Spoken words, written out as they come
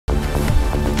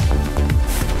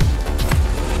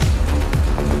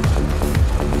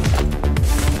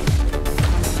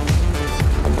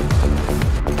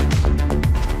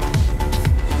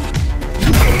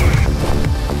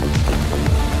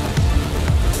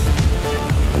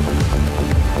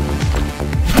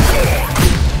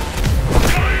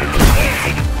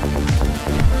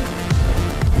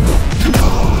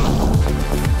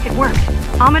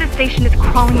station is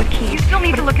crawling with keys. You still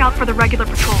need to look out for the regular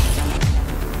patrol.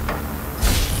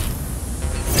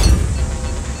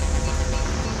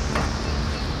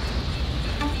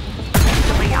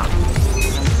 The layout.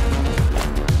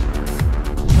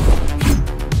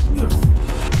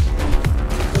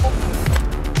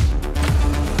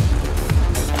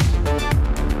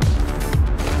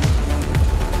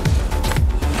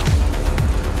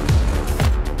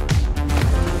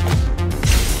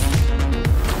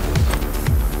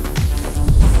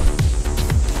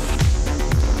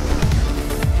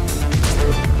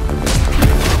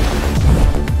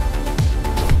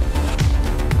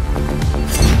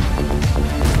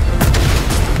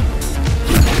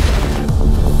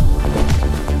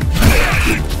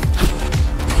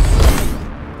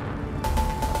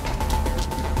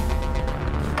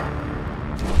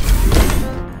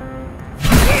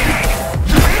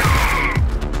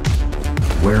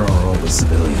 Where are all the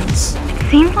civilians?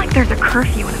 Seems like there's a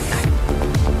curfew in effect.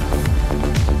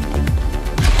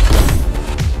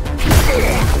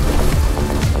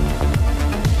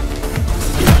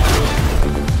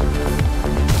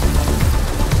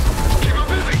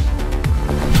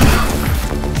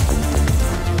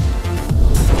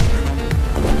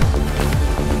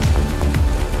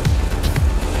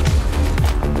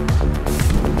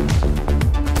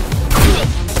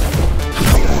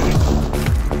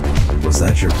 Was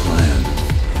that your plan?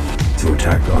 To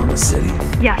attack Arma City?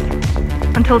 Yes.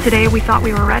 Until today, we thought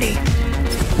we were ready.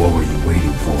 What were you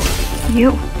waiting for?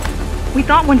 You. We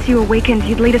thought once you awakened,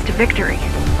 you'd lead us to victory.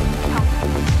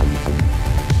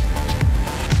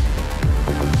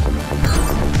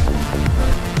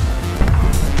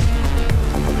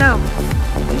 So,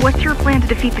 what's your plan to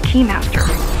defeat the Keymaster?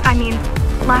 I mean,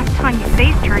 last time you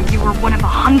faced her, you were one of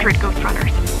 100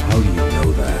 Ghostrunners. How do you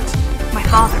know that? My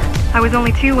father. I was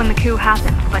only 2 when the coup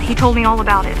happened, but he told me all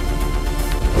about it.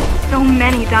 So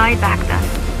many died back then.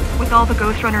 With all the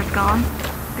Ghostrunners gone,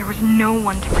 there was no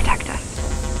one to protect us.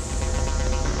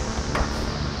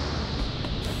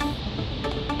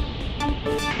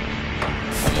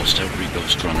 Almost every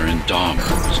Ghostrunner in Dharma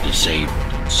was disabled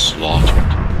and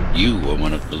slaughtered. You were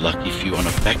one of the lucky few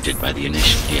unaffected by the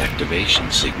initial deactivation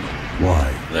signal.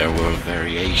 Why? There were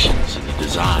variations in the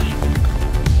design.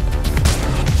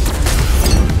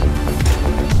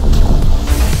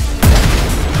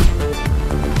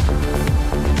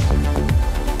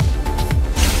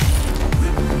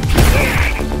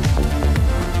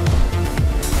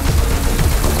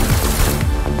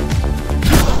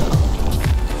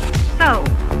 So,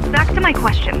 back to my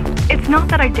question. It's not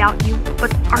that I doubt you,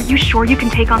 but are you sure you can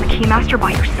take on the Keymaster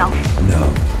by yourself?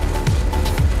 No.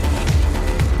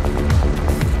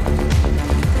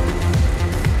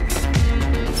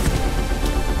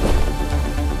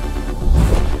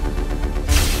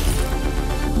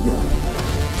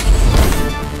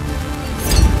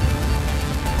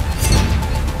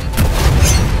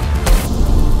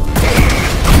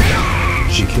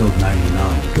 She killed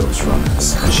 99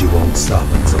 Ghostrunners, and she won't stop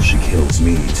until she kills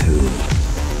me too.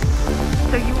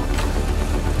 So you